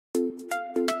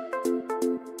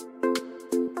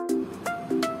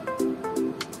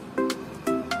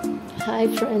Hi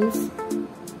friends,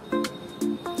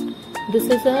 this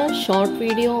is a short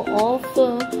video of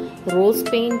rose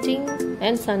painting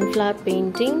and sunflower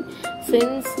painting.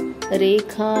 Since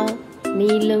Rekha,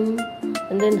 Neelam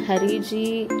and then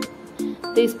Hariji,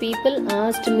 these people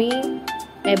asked me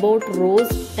about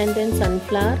rose and then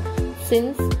sunflower.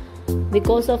 Since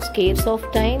because of scarce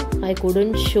of time I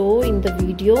couldn't show in the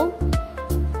video,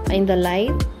 in the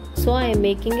live, so I am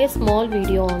making a small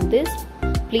video on this.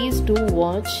 Please do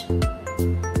watch.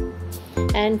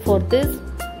 And for this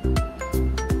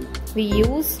we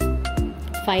use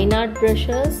fine art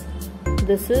brushes.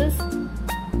 This is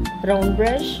round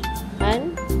brush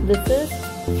and this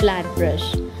is flat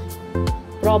brush.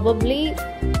 Probably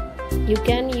you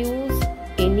can use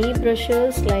any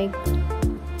brushes like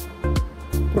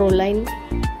Proline,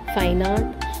 fine art,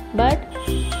 but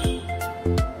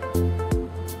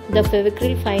the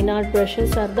Fevicryl fine art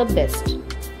brushes are the best.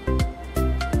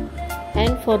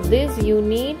 And for this you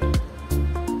need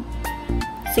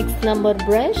 6 number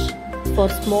brush. For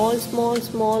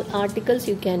small articles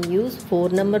you can use 4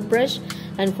 number brush,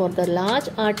 and for the large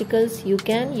articles you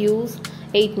can use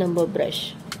 8 number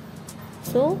brush.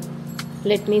 So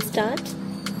let me start.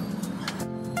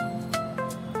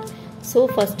 So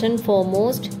first and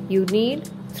foremost you need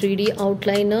 3D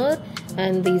outliner,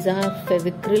 and these are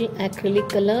Fevicryl acrylic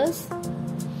colors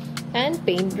and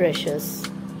paint brushes.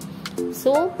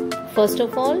 So first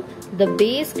of all, the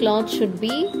base cloth should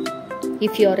be,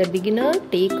 if you are a beginner,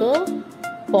 take a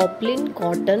poplin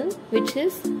cotton which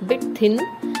is bit thin.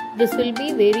 This will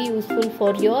be very useful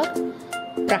for your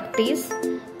practice,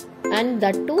 and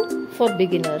that too for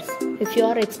beginners. If you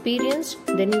are experienced,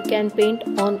 then you can paint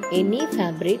on any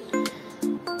fabric.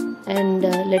 And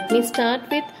let me start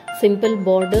with simple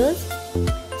borders.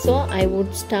 So I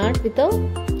would start with a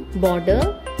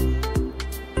border.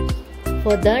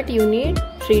 For that you need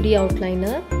 3D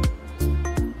outliner.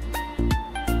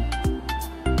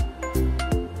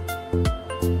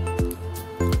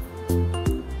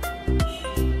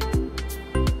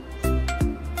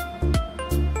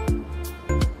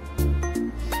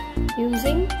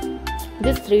 Using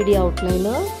this 3D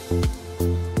outliner,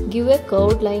 give a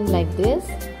curved line like this.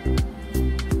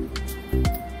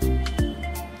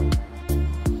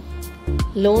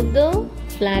 Load the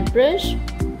flat brush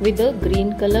with the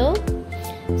green color.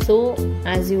 So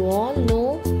as you all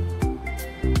know,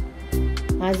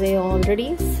 as I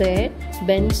already said,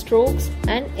 bend strokes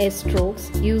and S strokes.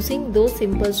 Using those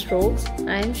simple strokes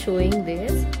I am showing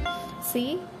this.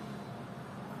 See,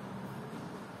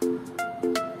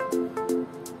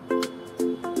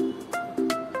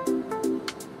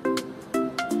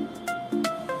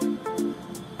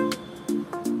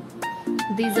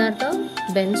 these are the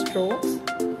bend strokes.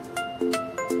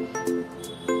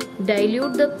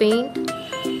 Dilute the paint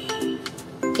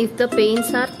if the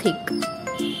paints are thick.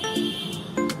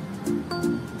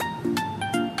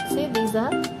 See, these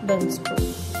are bend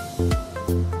strokes.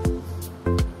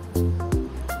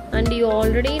 And you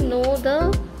already know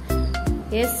the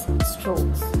S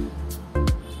strokes.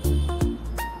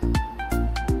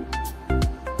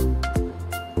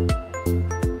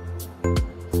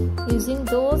 Using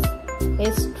those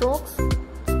S strokes,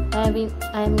 I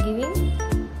am giving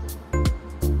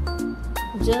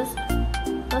just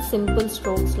a simple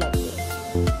strokes like this.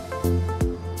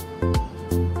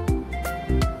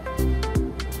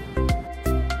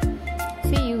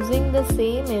 See, using the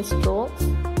same S strokes,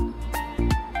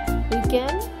 we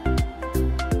can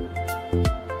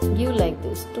give like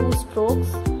this, 2 strokes.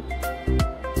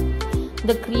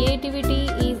 The creativity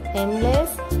is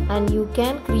endless and you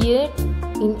can create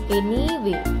in any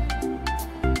way.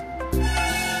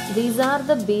 These are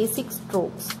the basic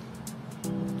strokes.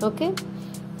 Okay.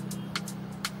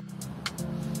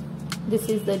 This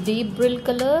is the deep brill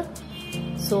color.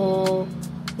 So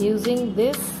using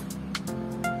this,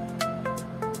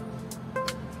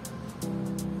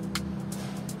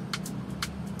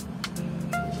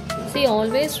 see,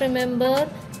 always remember,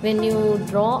 when you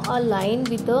draw a line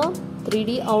with a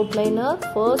 3D outliner,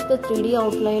 first the 3D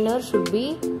outliner should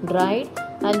be dried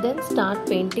and then start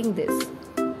painting this,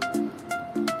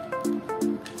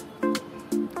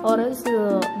 or else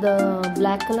the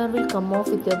black color will come off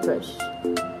with your brush.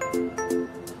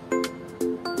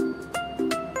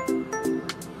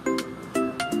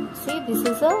 See, this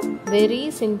is a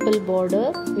very simple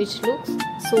border which looks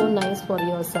so nice for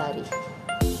your saree.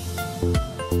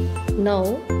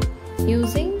 Now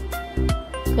using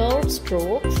curved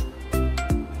strokes,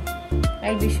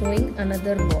 I'll be showing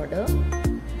another border.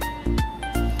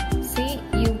 See,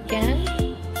 you can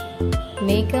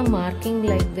make a marking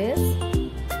like this,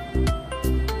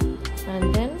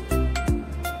 and then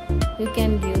you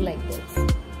can give like this,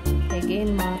 like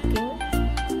again marking.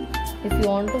 If you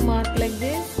want to mark like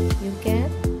this, you can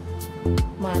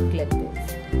mark like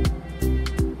this.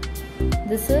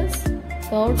 This is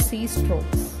called C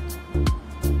strokes,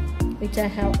 which I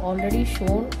have already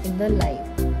shown in the live.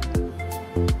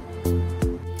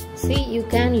 See, you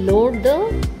can load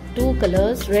the two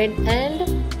colors, red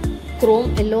and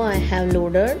chrome yellow I have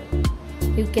loaded.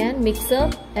 You can mix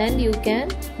up and you can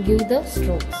give the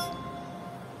strokes.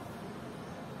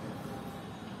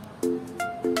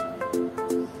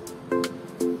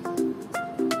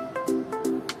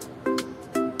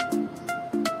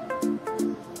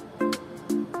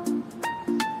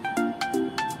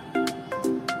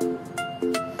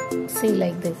 See,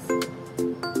 like this.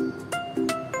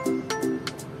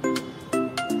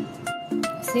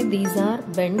 See, these are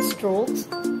bend strokes.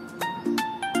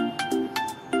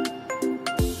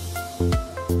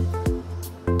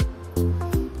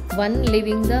 One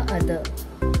leaving the other.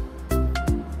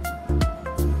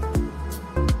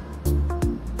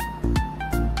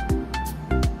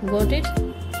 Got it?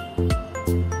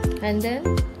 And then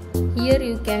here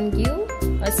you can give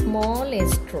a small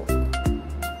S stroke.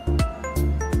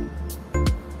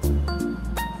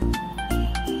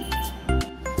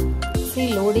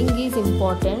 See, loading is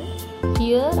important.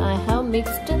 Here I have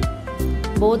mixed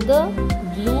both the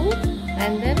blue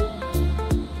and then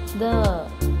the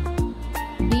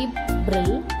deep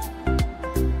brill.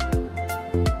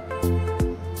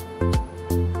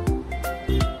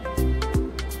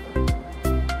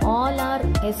 All are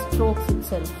S strokes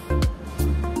itself.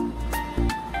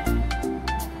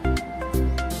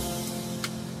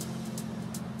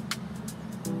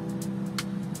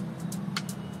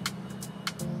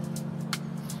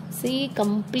 See,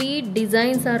 complete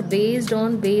designs are based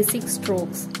on basic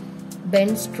strokes.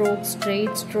 Bend strokes,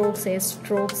 straight strokes, S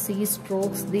strokes, C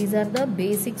strokes. These are the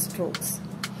basic strokes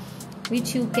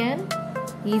which you can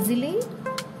easily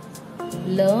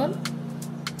learn,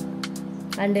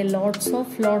 and lots of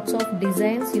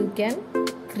designs you can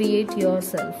create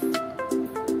yourself.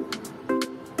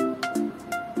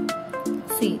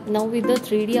 See, now with the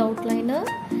 3D outliner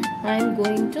I am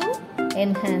going to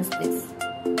enhance this.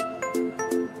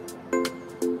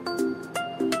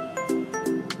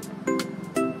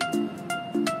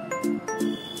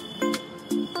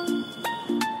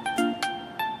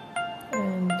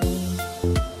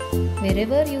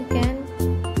 Wherever you can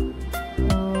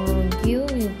you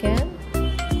can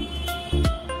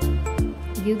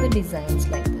give the designs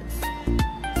like this.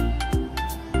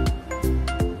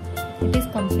 It is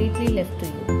completely left to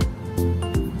you.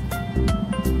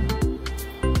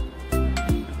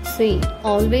 See,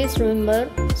 always remember,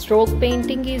 stroke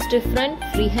painting is different,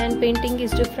 freehand painting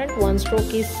is different, one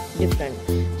stroke is different.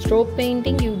 Stroke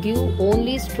painting you give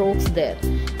only strokes there.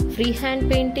 Freehand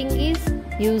painting is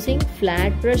using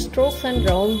flat brush strokes and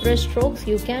round brush strokes.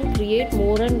 You can create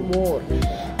more and more.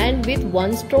 And with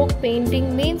one stroke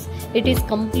painting means it is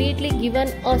completely given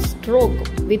a stroke.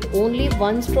 With only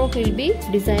one stroke will be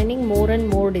designing more and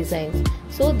more designs.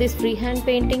 So this freehand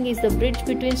painting is the bridge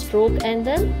between stroke and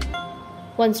the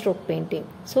one stroke painting.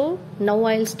 So now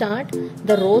I'll start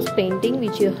the rose painting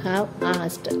which you have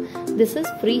asked. This is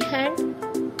freehand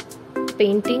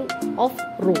painting of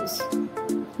rose,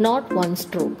 not one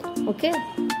stroke. Okay,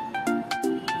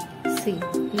 see,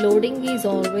 loading is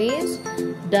always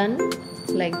done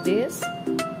like this.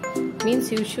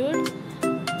 Means you should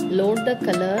load the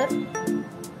color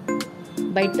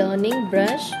by turning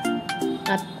brush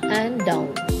up and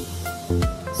down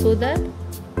so that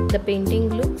the painting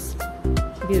looks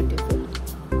beautiful.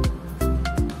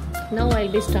 Now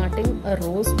I'll be starting a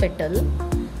rose petal.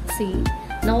 See,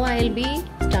 now I'll be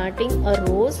starting a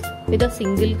rose with a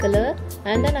single color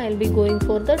and then I'll be going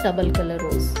for the double color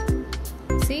rose.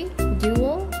 See, give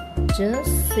a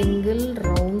just single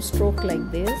round stroke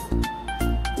like this,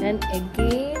 and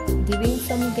again giving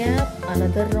some gap,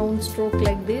 another round stroke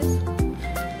like this,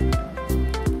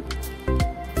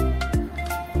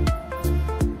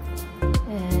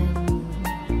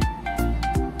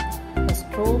 and a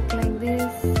stroke like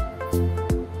this.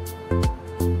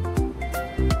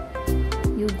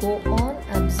 You go on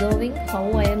observing how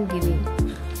I am giving.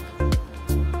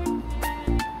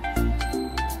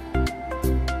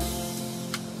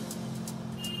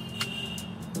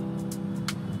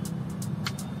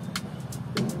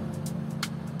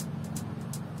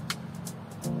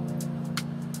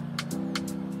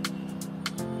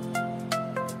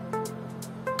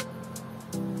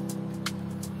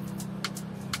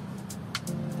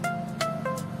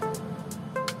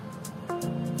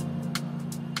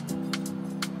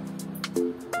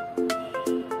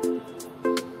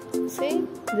 See,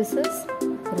 this is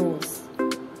rose.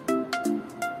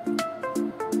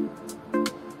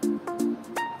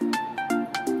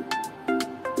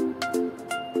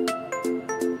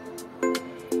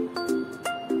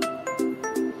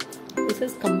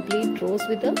 this is complete rose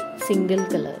with a single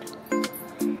color.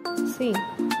 See,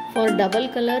 for double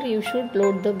color you should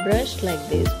load the brush like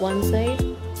this. One side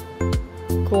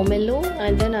chrome yellow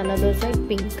and then another side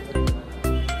pink.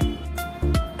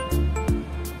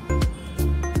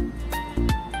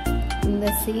 In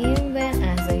the same way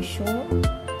as I shown.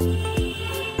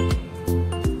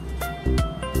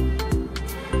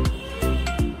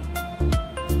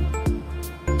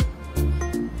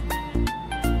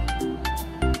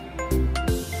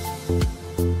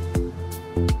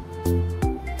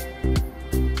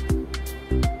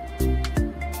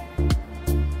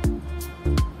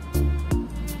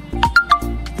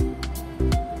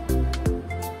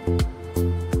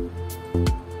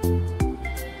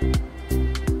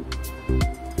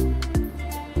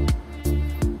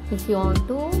 If you want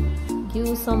to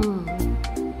give some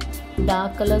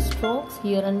dark color strokes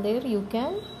here and there, you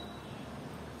can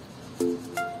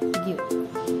give.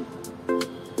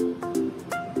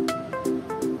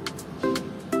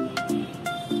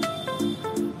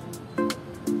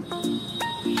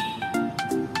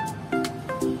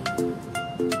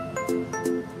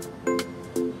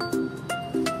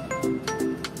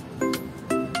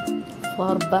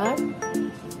 For bud,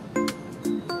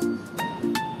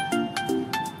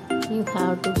 you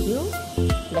have to give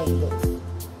like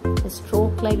this, a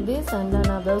stroke like this and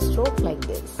another stroke like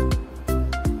this.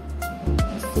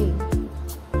 See,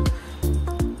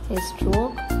 a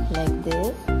stroke like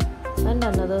this and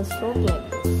another stroke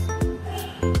like this.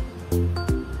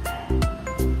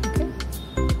 Okay.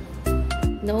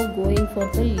 Now going for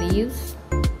the leaves.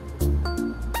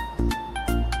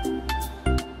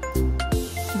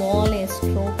 Small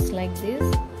strokes like this.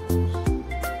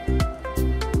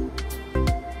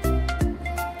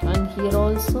 Here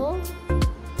also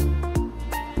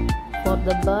for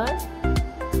the bud,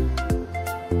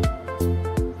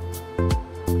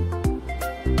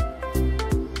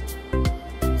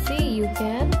 see, you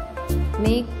can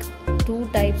make two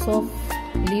types of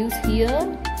leaves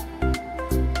here.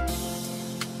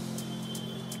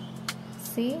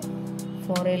 See,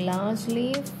 for a large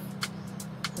leaf,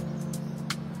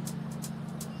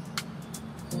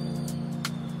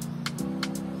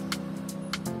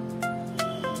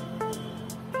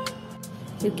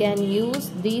 you can use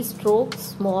these strokes,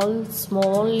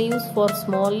 small leaves for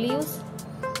small leaves.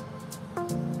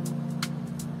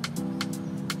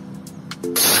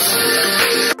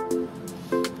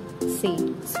 See,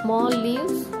 small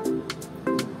leaves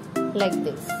like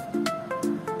this.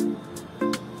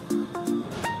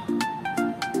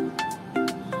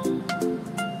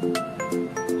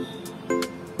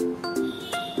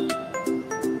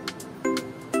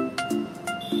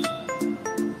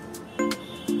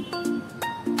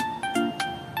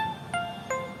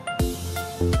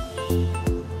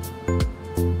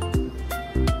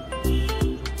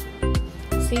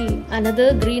 See,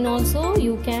 another green also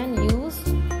you can use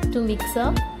to mix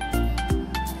up.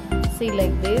 See,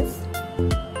 like this.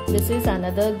 This is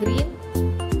another green.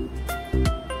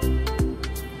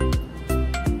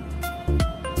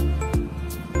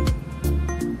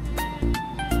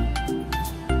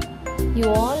 You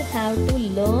all have to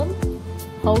learn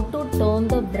how to turn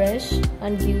the brush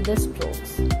and give the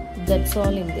strokes. That's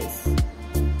all in this.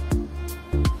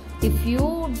 If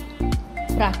you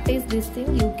practice this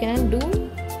thing, you can do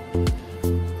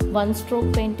one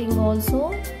stroke painting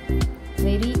also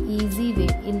very easy way,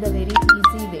 in the very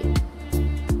easy way.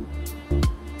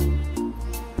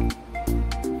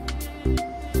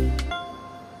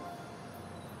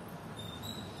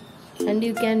 And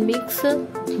you can mix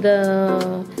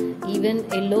the even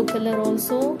yellow color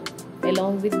also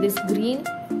along with this green.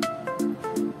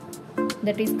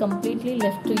 That is completely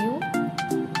left to you.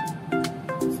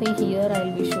 See, here I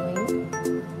will be showing.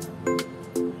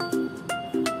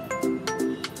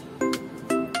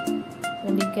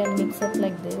 And you can mix up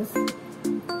like this.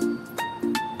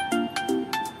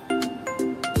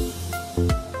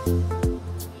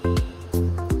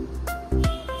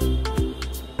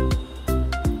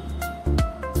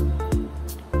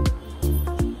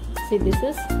 See, this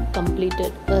is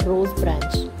completed, a rose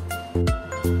branch.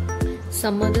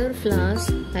 Some other flowers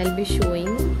I'll be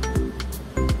showing.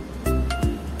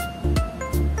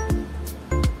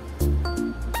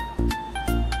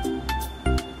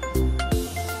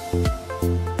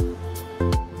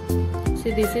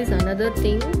 See, this is another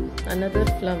thing, another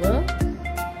flower.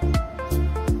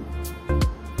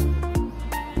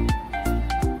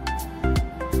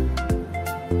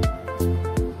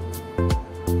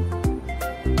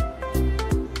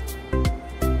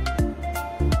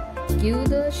 Give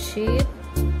the shape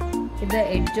with the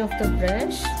edge of the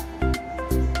brush.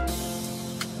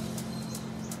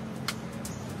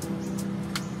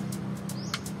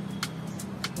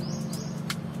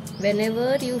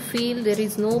 Whenever you feel there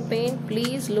is no paint,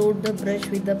 please load the brush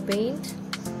with the paint.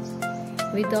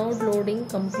 Without loading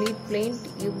complete paint,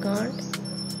 you can't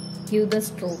give the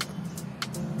stroke.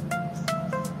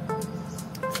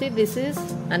 See, this is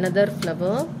another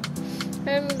flower,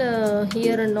 and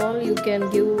here and all you can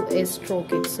give a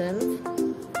stroke itself,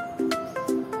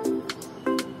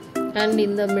 and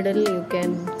in the middle you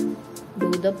can do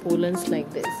the pollens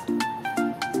like this.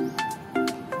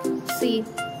 See,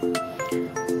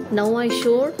 now I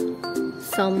showed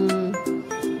some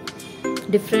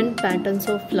different patterns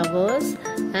of flowers,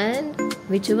 and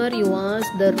whichever you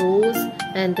asked, the rose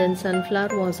and then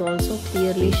sunflower was also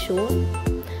clearly shown.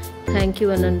 Thank you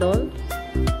one and all.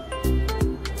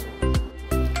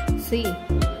 See,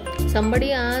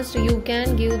 somebody asked you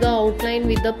can give the outline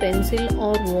with the pencil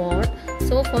or what.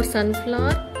 So for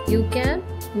sunflower you can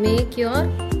make your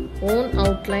own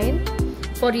outline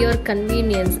for your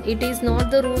convenience. It is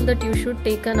not the rule that you should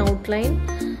take an outline,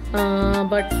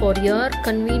 but for your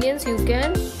convenience you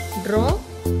can draw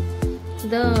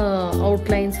the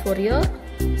outlines for your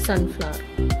sunflower.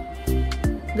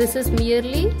 This is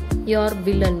merely your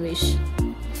will and wish.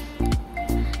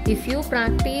 If you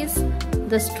practice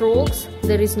the strokes,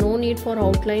 there is no need for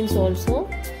outlines also.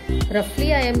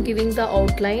 Roughly I am giving the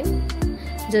outline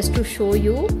just to show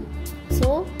you.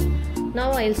 So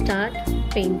now I'll start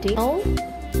painting. Now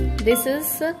this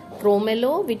is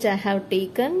Chromelo which I have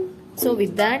taken. So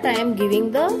with that I am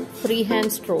giving the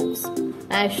freehand strokes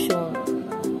as shown.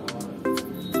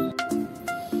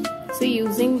 So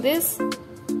using this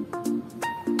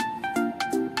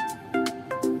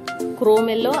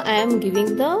Chromelo, I am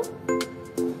giving the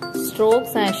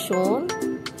strokes as shown.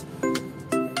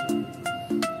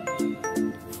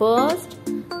 First,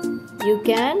 you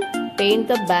can paint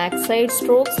the back side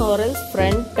strokes or else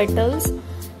front petals.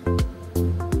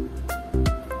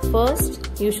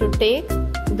 First, you should take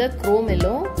the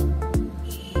Chromelo,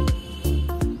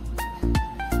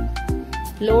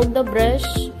 load the brush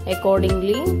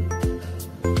accordingly.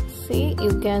 See,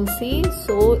 you can see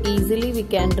so easily we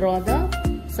can draw the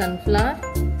sunflower.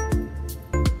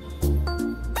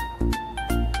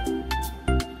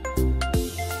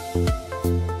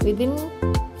 Within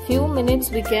few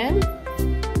minutes we can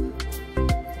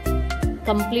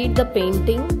complete the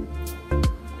painting.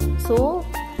 So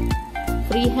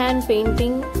freehand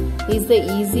painting is the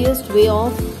easiest way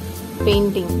of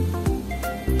painting.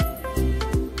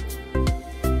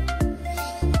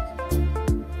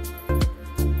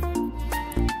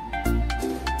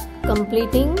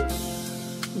 Completing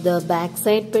the back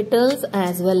side petals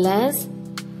as well as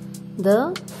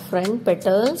the front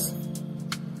petals.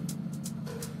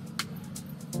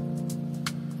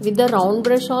 With the round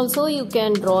brush also you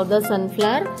can draw the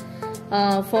sunflower.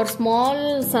 For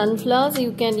small sunflowers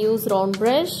you can use round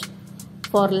brush.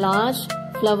 For large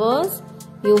flowers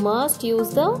you must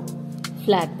use the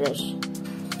flat brush.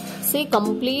 See,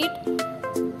 complete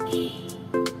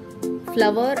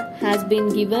flower has been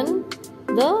given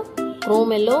the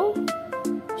Chromelo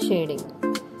shading.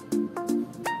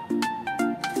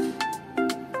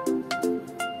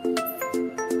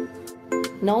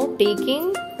 Now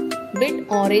taking bit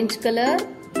orange color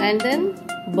and then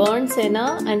burnt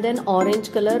senna and then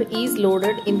orange color is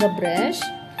loaded in the brush.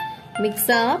 Mix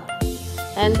up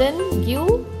and then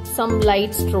give some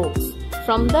light strokes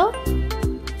from the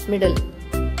middle.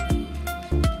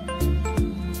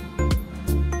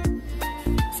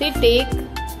 See,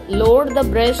 load the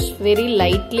brush very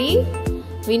lightly.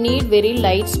 We need very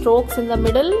light strokes in the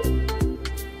middle,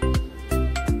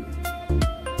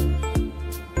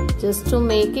 just to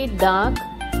make it dark.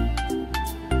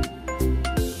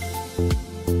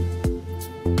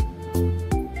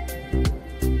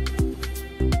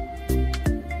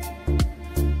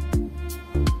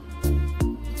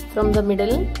 From the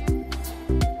middle,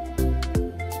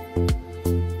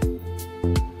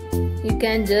 you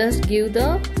can just give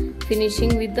the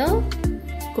finishing with the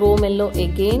Chromelo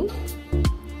again.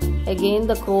 Again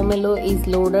the Chromelo is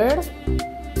loaded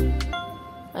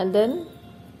and then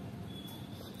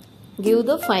give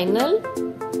the final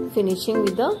finishing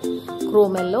with the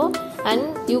Chromelo,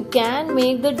 and you can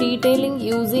make the detailing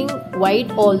using white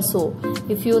also.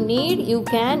 If you need, you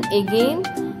can again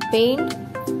paint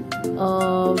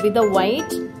with the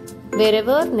white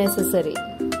wherever necessary,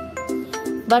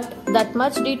 but that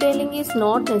much detailing is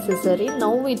not necessary.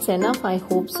 Now it's enough, I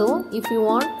hope so. If you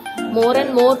want more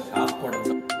and more,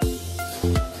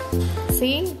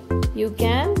 see, you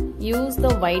can use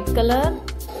the white color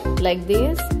like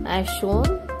this as shown.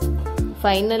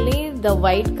 Finally the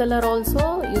white color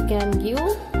also you can give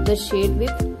the shade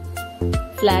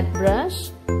with flat brush.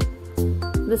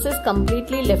 this is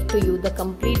completely left to you. The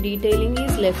complete detailing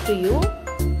is left to you.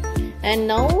 And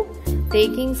now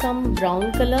taking some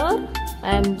brown color,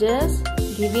 I am just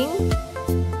giving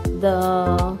the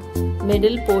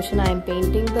middle portion. I am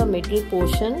painting the middle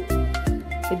portion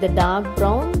with the dark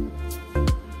brown,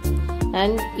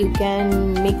 and you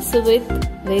can mix with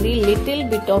very little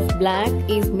bit of black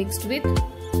is mixed with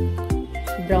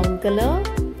brown color.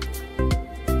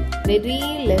 Very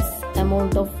less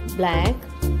amount of black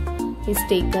is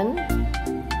taken,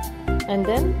 and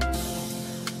then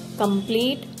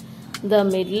complete the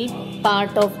middle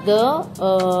part of the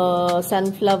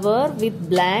sunflower with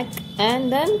black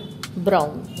and then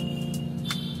brown.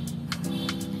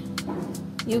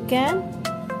 You can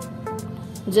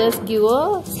just give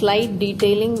a slight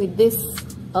detailing with this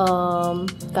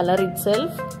color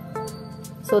itself,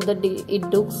 so that it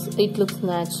looks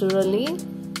naturally.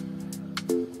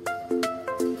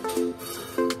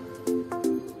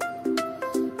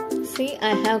 See,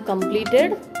 I have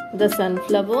completed the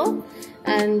sunflower,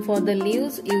 and for the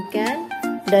leaves you can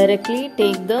directly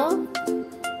take the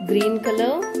green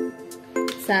color,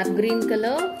 sap green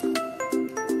color,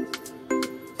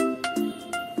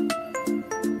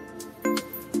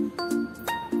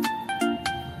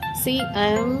 see, I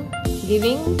am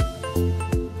giving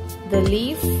the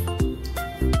leaf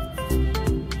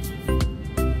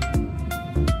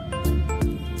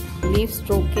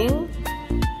stroking.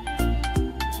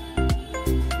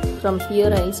 From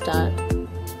here I'll start.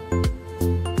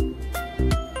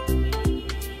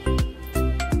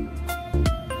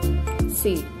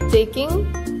 See,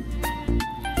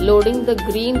 loading the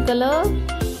green color.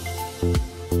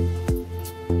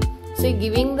 See,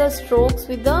 giving the strokes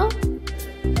with the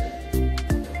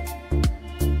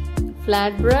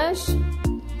flat brush.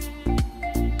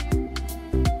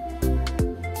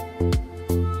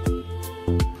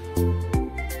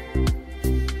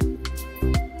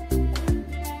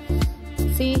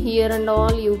 See, here and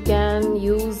all you can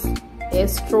use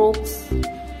strokes,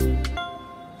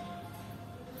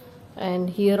 and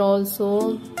here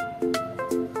also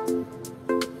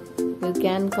you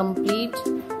can complete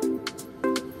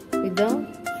with the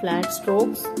flat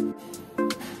strokes.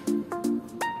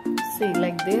 See,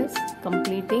 like this,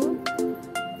 completing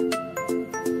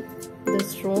the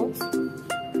strokes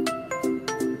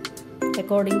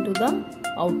according to the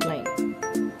outline,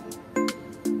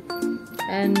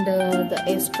 and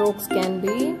the strokes can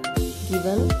be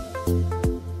given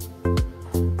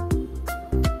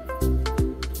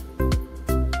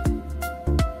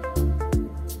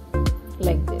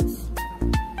like this.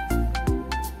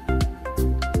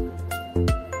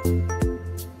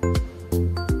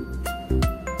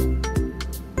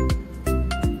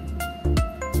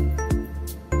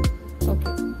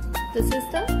 Okay, this is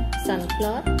the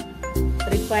sunflower,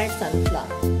 required sunflower.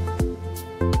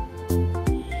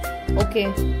 Okay,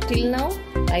 till now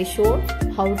I showed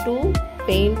how to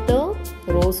paint the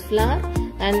rose flower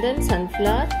and then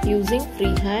sunflower using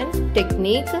freehand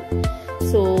technique.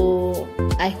 So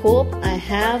I hope I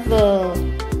have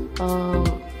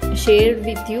shared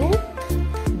with you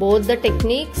both the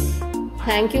techniques.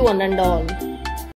 Thank you one and all.